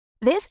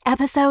This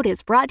episode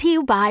is brought to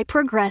you by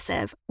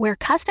Progressive, where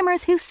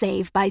customers who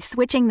save by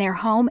switching their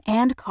home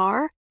and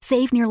car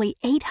save nearly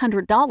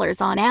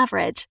 $800 on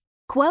average.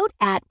 Quote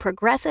at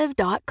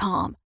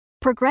Progressive.com.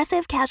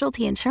 Progressive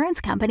Casualty Insurance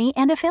Company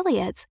and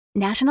Affiliates.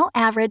 National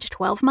average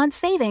 12-month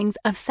savings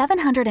of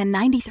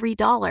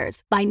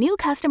 $793 by new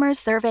customers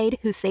surveyed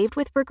who saved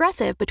with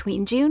Progressive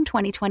between June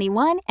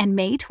 2021 and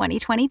May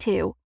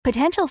 2022.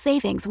 Potential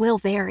savings will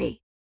vary.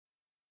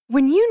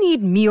 When you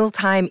need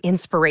mealtime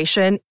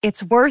inspiration,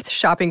 it's worth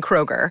shopping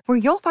Kroger, where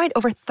you'll find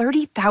over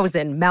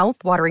 30,000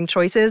 mouth-watering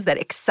choices that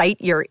excite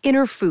your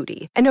inner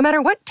foodie. And no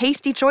matter what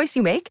tasty choice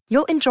you make,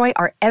 you'll enjoy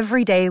our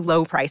everyday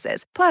low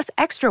prices, plus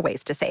extra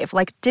ways to save,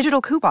 like digital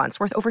coupons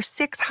worth over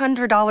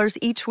 $600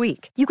 each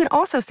week. You can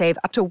also save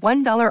up to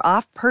 $1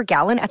 off per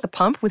gallon at the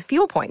pump with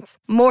fuel points.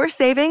 More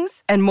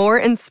savings and more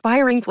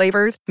inspiring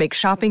flavors make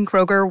shopping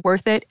Kroger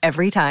worth it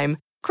every time.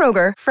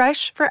 Kroger,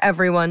 fresh for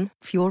everyone.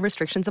 Fuel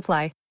restrictions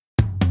apply.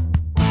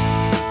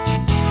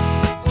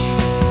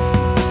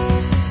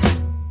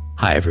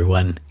 Hi,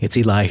 everyone. It's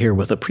Eli here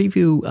with a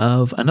preview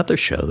of another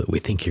show that we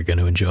think you're going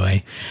to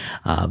enjoy.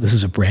 This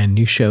is a brand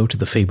new show to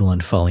the Fable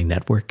and Folly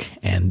Network,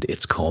 and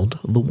it's called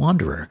The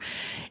Wanderer.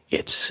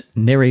 It's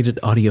narrated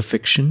audio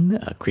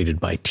fiction created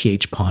by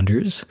T.H.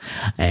 Ponders,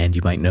 and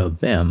you might know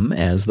them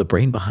as the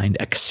brain behind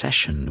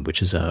Accession,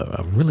 which is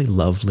a really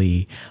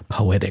lovely,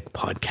 poetic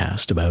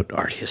podcast about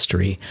art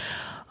history.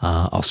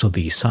 Also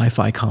the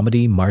sci-fi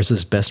comedy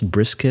Mars's Best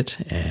Brisket,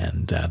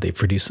 and they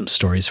produce some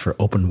stories for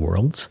Open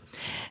Worlds.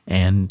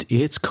 And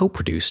it's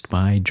co-produced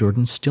by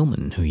Jordan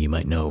Stillman, who you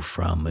might know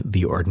from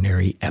The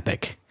Ordinary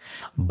Epic.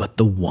 But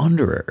The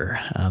Wanderer,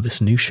 this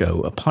new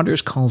show,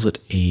 Ponders calls it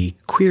a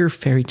queer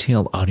fairy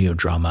tale audio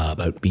drama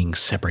about being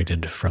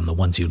separated from the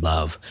ones you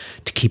love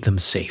to keep them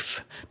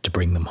safe, to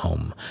bring them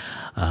home.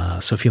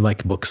 So if you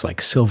like books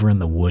like Silver in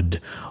the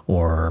Wood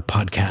or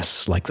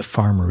podcasts like The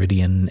Far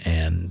Meridian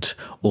and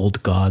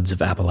Old Gods of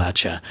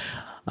Appalachia,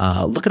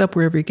 look it up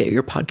wherever you get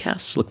your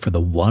podcasts. Look for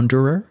The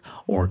Wanderer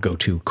or go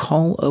to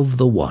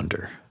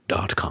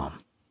callofthewander.com.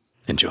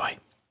 Enjoy.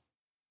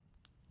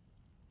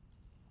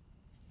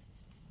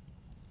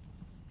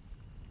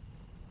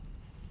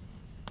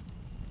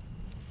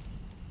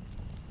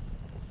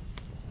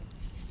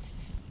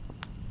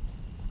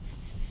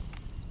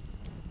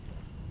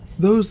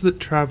 Those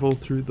that travel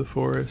through the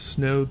forest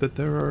know that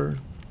there are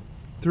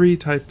 3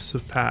 types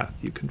of path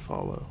you can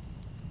follow.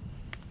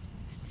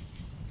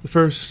 The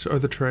first are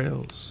the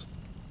trails,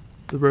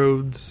 the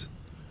roads,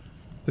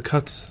 the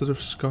cuts that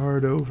have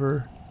scarred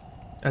over,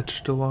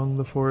 etched along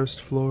the forest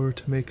floor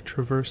to make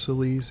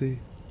traversal easy.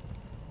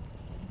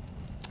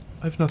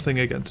 I've nothing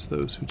against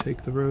those who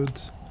take the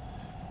roads.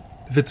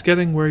 If it's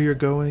getting where you're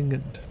going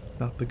and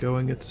not the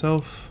going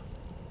itself,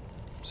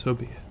 so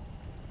be it.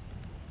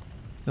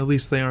 At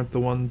least they aren't the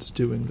ones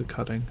doing the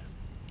cutting.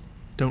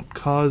 Don't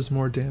cause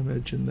more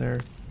damage in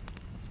their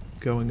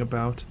going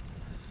about.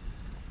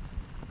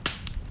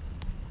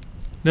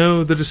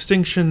 No, the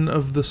distinction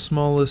of the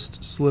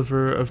smallest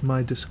sliver of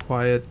my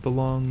disquiet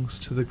belongs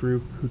to the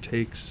group who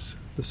takes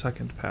the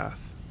second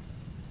path.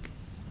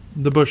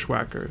 The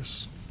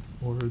bushwhackers,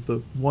 or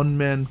the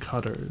one-man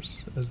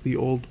cutters, as the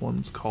old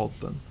ones called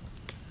them.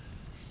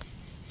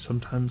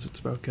 Sometimes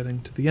it's about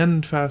getting to the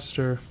end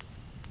faster.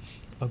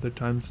 Other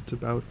times it's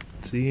about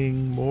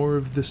seeing more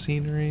of the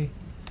scenery.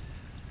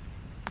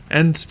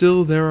 And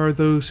still there are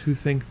those who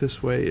think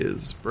this way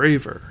is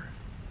braver,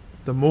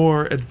 the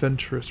more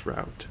adventurous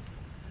route.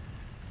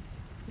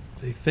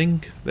 They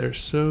think they're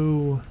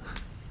so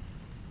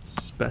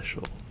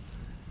special,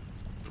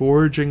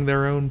 forging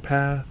their own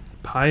path,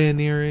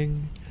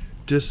 pioneering,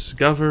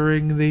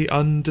 discovering the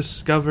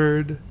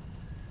undiscovered.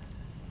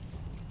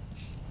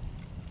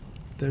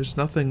 There's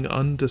nothing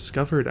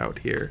undiscovered out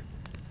here.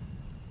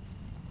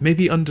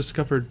 Maybe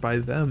undiscovered by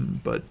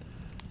them, but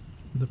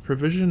the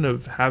provision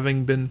of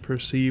having been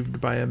perceived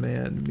by a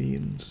man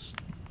means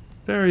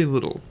very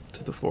little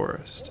to the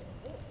forest.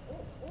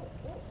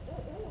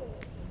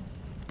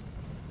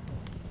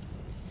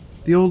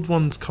 The old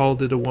ones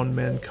called it a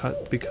one-man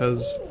cut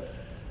because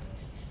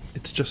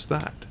it's just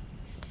that.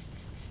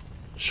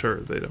 Sure,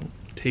 they don't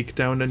take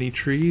down any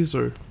trees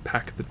or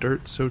pack the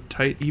dirt so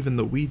tight even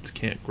the weeds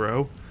can't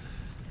grow,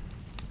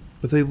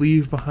 but they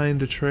leave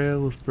behind a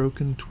trail of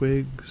broken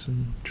twigs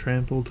and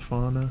trampled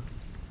fauna.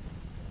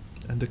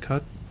 And a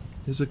cut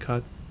is a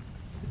cut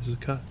is a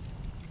cut.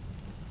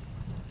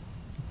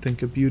 I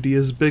think a beauty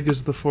as big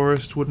as the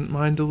forest wouldn't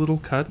mind a little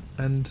cut,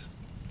 and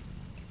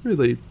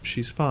really,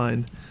 she's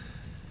fine.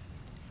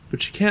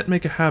 But she can't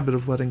make a habit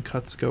of letting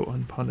cuts go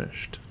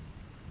unpunished,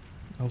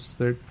 else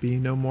there'd be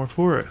no more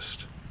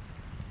forest.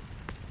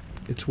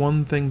 It's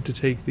one thing to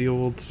take the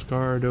old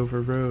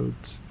scarred-over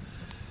roads,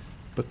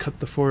 but cut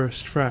the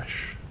forest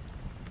fresh,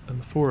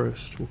 and the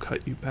forest will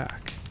cut you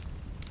back.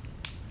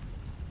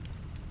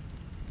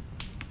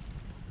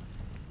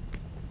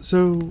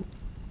 So,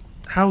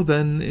 how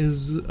then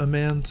is a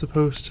man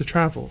supposed to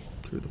travel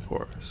through the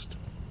forest?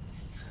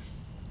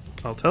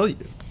 I'll tell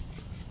you.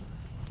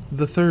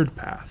 The third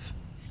path.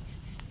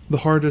 The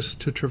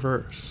hardest to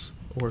traverse,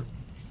 or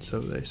So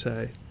they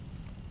say.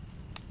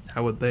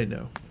 How would they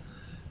know?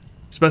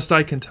 As best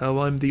I can tell,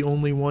 I'm the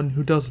only one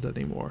who does it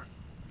anymore.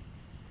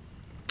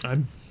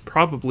 I'm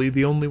probably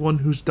the only one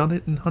who's done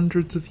it in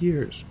hundreds of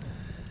years.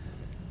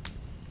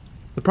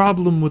 The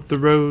problem with the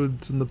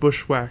roads and the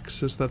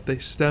bushwhacks is that they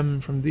stem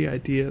from the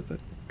idea that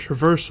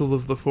traversal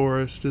of the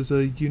forest is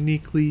a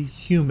uniquely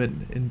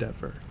human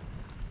endeavor,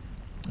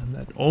 and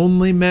that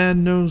only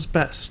man knows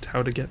best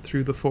how to get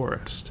through the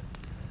forest.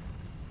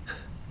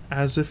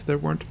 As if there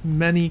weren't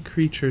many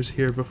creatures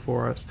here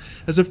before us,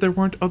 as if there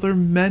weren't other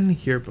men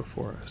here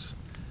before us,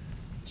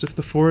 as if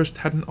the forest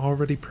hadn't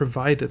already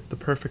provided the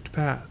perfect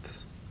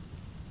paths.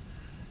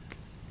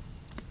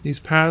 These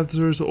paths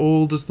are as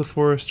old as the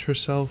forest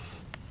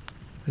herself,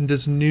 and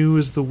as new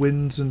as the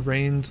winds and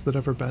rains that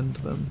ever bend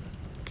them.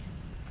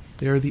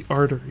 They are the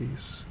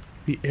arteries,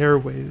 the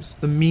airways,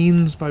 the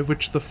means by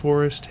which the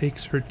forest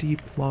takes her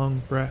deep,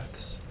 long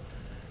breaths.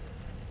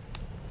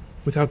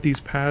 Without these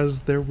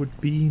paths, there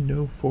would be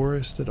no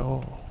forest at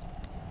all.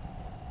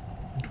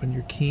 And when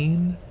you're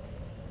keen,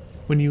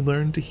 when you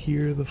learn to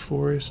hear the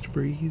forest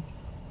breathe,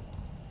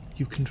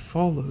 you can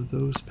follow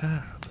those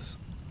paths.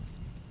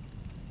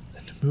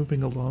 And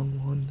moving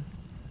along one,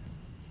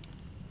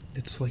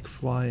 it's like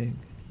flying.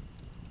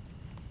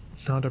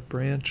 Not a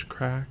branch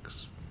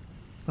cracks,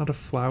 not a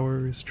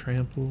flower is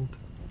trampled.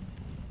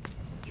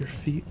 Your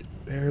feet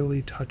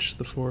barely touch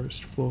the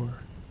forest floor.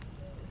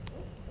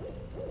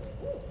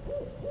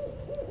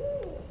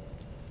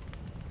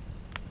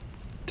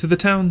 To the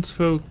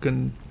townsfolk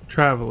and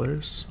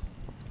travelers,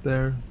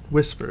 they're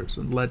whispers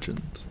and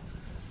legends.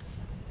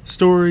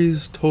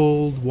 Stories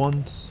told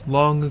once,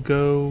 long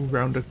ago,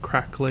 round a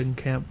crackling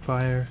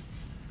campfire.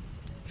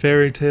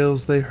 Fairy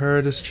tales they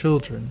heard as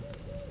children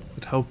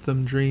that helped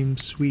them dream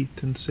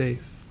sweet and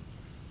safe.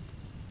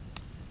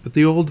 But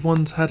the old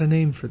ones had a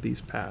name for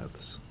these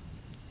paths.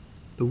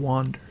 The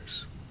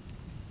Wanders.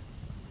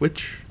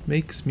 Which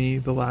makes me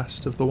the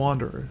last of the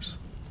Wanderers.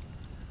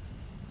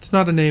 It's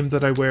not a name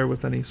that I wear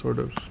with any sort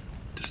of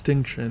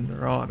distinction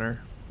or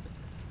honor.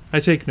 I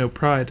take no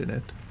pride in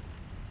it.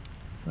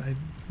 I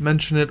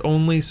mention it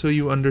only so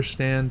you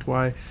understand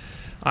why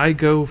I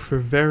go for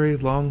very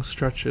long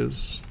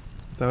stretches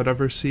without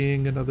ever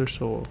seeing another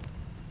soul.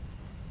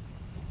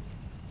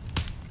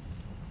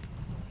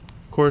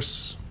 Of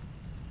course,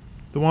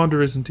 the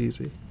wander isn't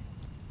easy.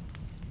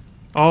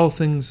 All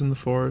things in the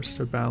forest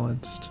are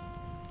balanced.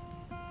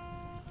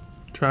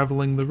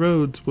 Traveling the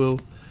roads will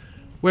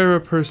wear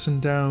a person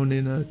down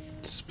in a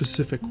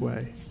specific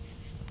way.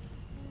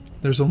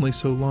 There's only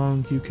so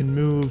long you can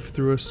move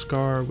through a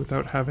scar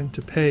without having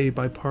to pay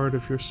by part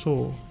of your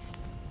soul.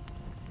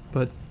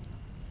 But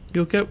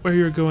you'll get where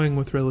you're going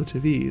with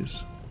relative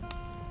ease.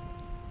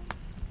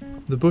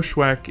 The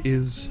bushwhack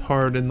is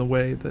hard in the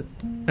way that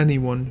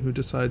anyone who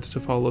decides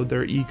to follow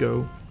their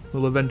ego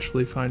will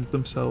eventually find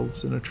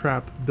themselves in a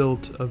trap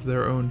built of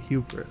their own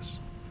hubris.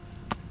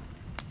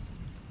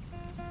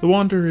 The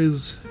wander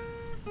is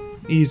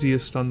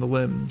easiest on the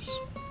limbs,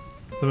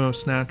 the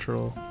most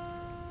natural,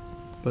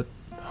 but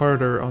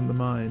harder on the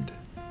mind.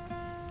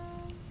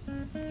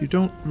 You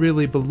don't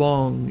really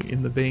belong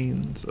in the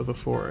veins of a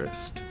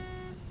forest,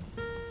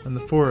 and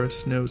the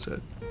forest knows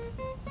it.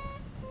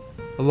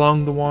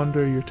 Along the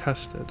wander, you're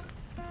tested.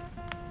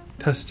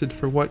 Tested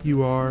for what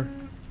you are,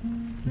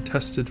 and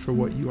tested for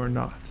what you are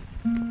not.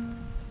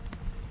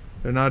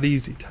 They're not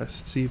easy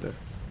tests either.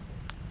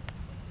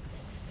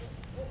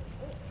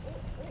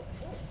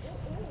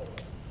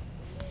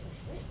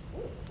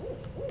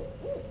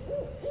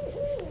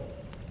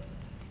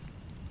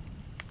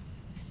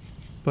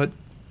 But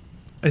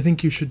I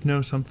think you should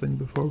know something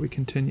before we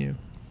continue.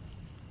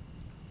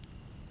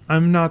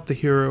 I'm not the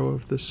hero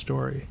of this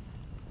story.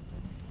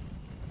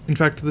 In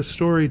fact, this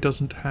story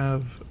doesn't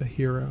have a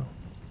hero.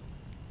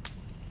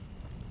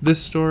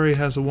 This story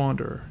has a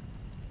wanderer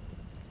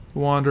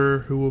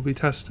who will be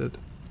tested,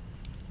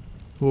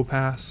 who will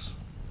pass,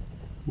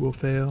 who will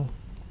fail,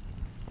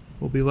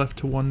 will be left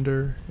to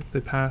wonder if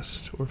they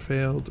passed or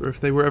failed, or if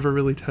they were ever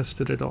really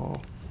tested at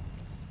all.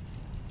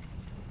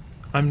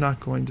 I'm not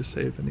going to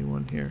save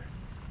anyone here,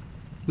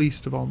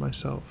 least of all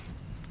myself.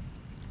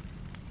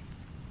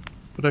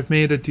 But I've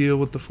made a deal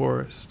with the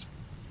forest.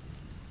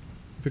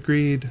 I've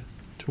agreed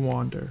to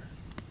wander.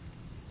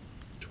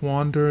 To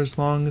wander as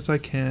long as I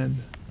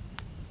can,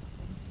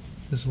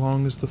 as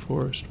long as the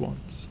forest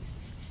wants.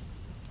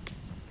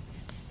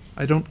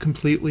 I don't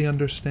completely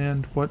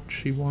understand what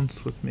she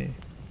wants with me,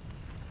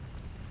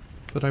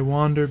 but I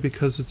wander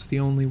because it's the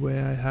only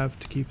way I have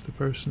to keep the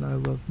person I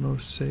love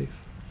most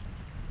safe.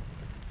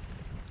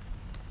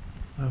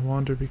 I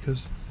wander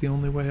because it's the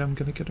only way I'm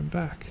going to get him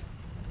back.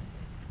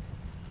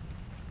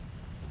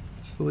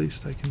 It's the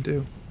least I can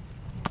do.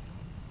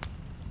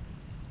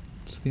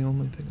 It's the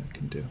only thing I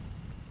can do.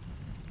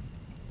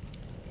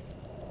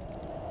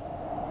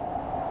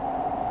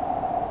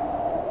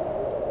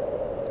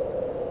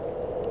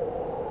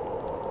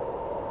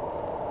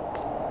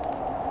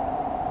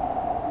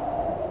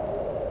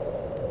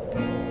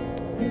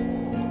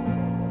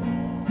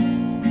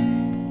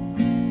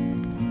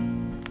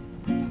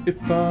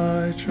 If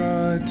I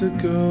tried to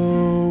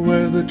go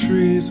where the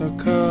trees are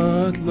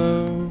cut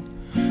low,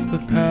 the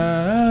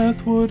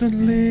path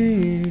wouldn't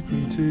lead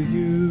me to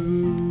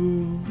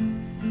you.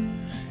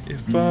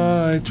 If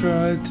I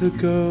tried to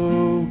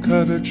go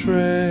cut a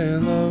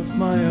trail of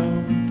my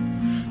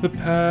own, the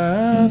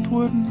path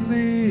wouldn't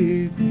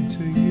lead me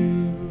to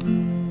you.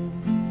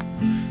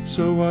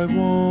 So I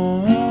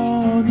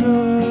wander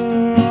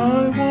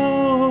my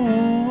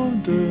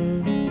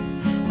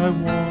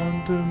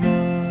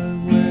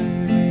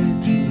way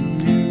to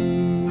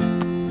you.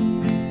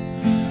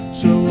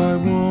 So I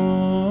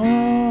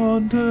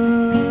wander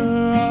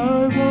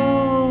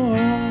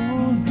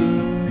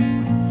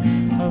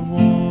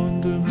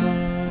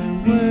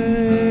my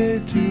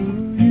way to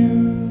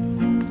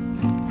you.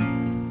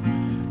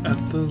 At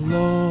the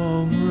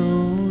long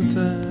road's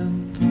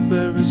end,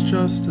 there is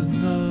just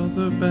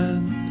another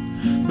bend.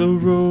 The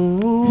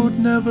road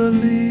never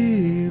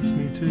leads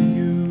me to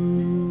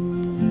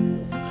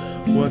you.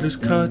 What is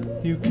cut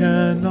you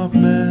cannot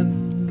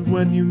mend.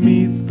 When you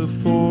meet the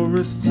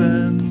forest's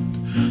end,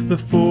 the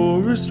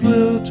forest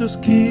will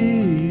just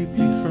keep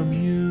me from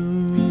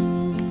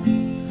you.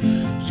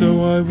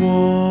 So I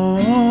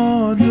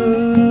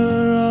wander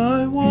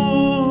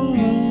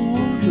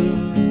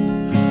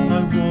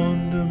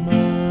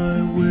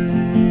my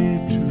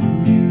way to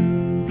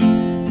you.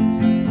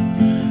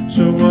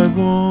 So I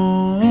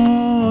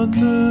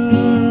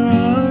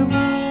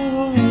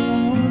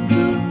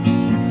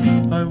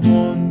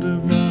wander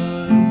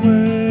my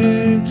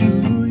way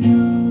to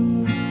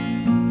you.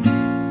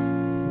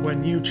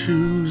 When you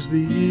choose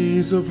the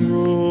ease of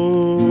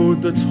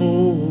road, the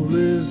toll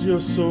is your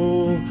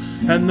soul,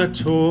 and the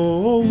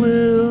toll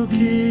will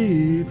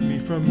keep me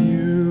from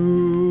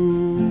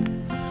you.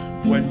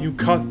 When you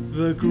cut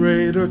the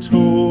greater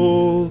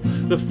toll,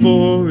 the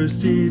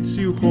forest eats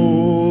you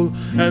whole,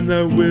 and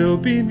there will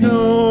be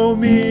no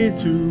me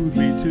to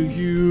lead to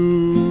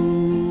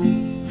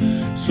you.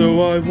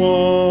 So I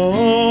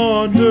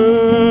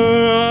wander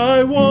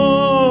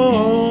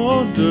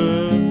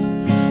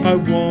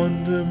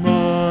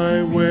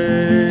my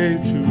way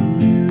to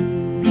you.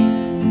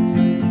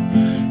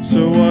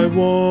 So I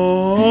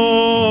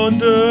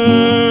wander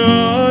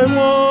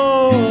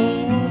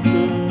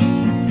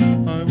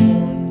my way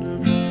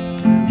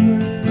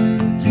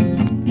to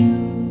you.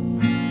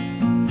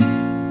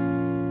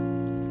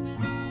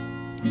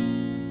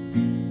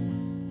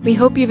 We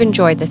hope you've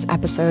enjoyed this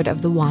episode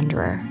of The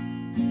Wanderer.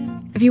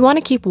 If you want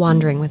to keep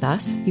wandering with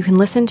us, you can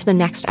listen to the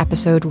next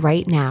episode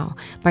right now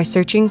by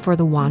searching for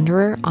The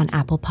Wanderer on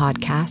Apple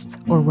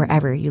Podcasts or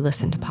wherever you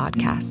listen to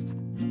podcasts.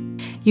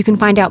 You can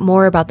find out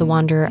more about The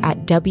Wanderer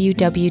at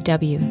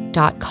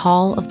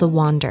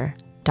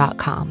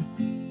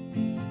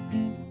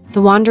www.callofthewander.com.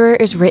 The Wanderer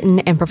is written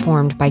and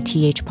performed by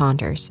T.H.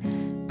 Ponders,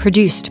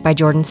 produced by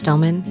Jordan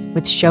Stillman,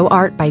 with show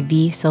art by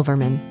V.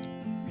 Silverman.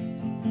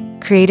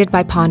 Created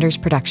by Ponders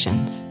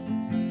Productions,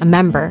 a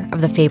member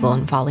of the Fable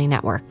and Folly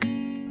Network.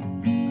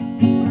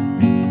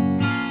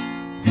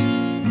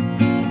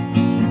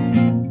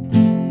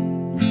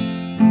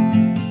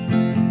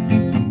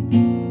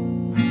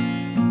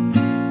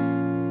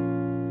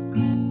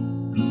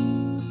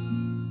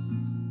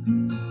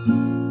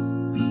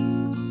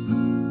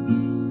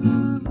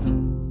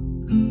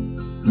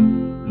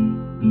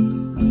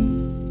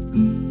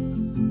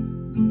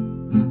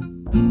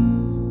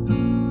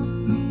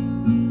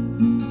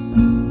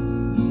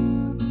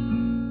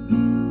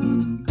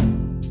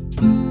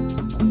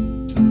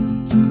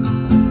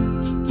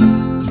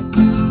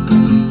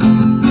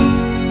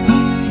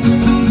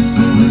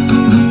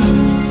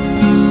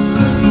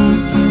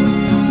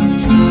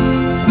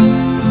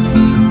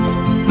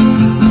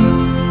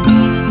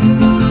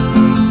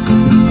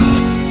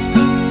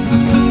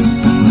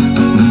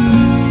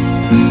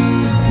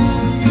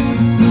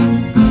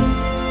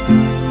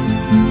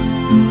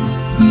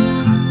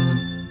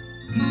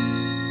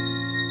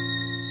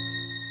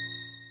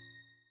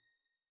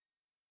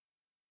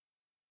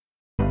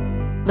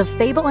 The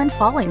Fable and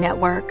Folly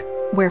Network,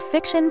 where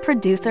fiction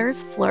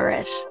producers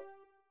flourish.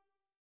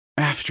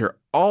 After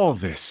all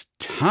this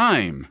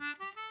time.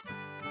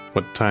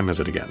 What time is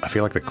it again? I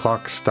feel like the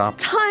clock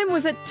stopped. Time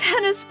was a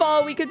tennis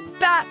ball we could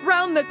bat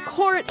round the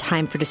court.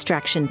 Time for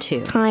distraction,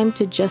 too. Time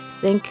to just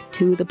sink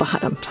to the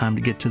bottom. Time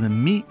to get to the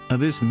meat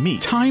of this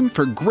meat. Time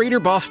for Greater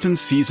Boston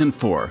Season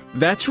 4.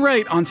 That's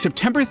right, on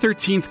September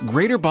 13th,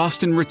 Greater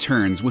Boston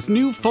returns with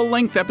new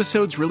full-length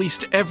episodes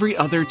released every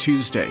other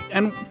Tuesday.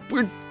 And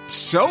we're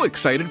so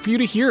excited for you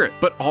to hear it.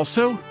 But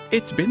also,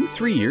 it's been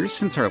 3 years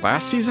since our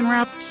last season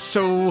wrapped,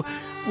 so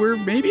we're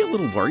maybe a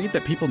little worried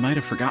that people might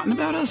have forgotten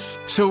about us.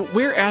 So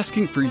we're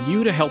asking for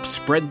you to help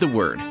spread the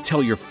word.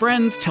 Tell your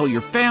friends, tell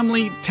your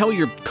family, tell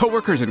your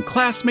coworkers and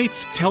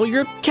classmates, tell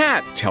your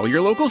cat, tell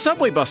your local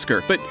subway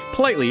busker. But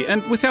politely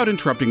and without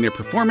interrupting their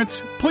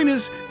performance. Point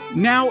is,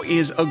 now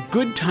is a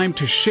good time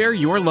to share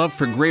your love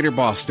for Greater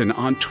Boston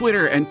on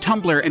Twitter and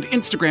Tumblr and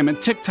Instagram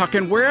and TikTok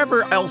and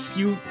wherever else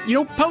you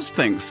post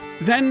things.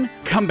 Then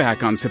come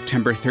back on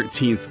September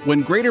 13th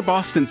when Greater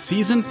Boston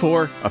Season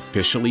 4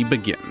 officially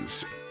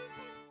begins.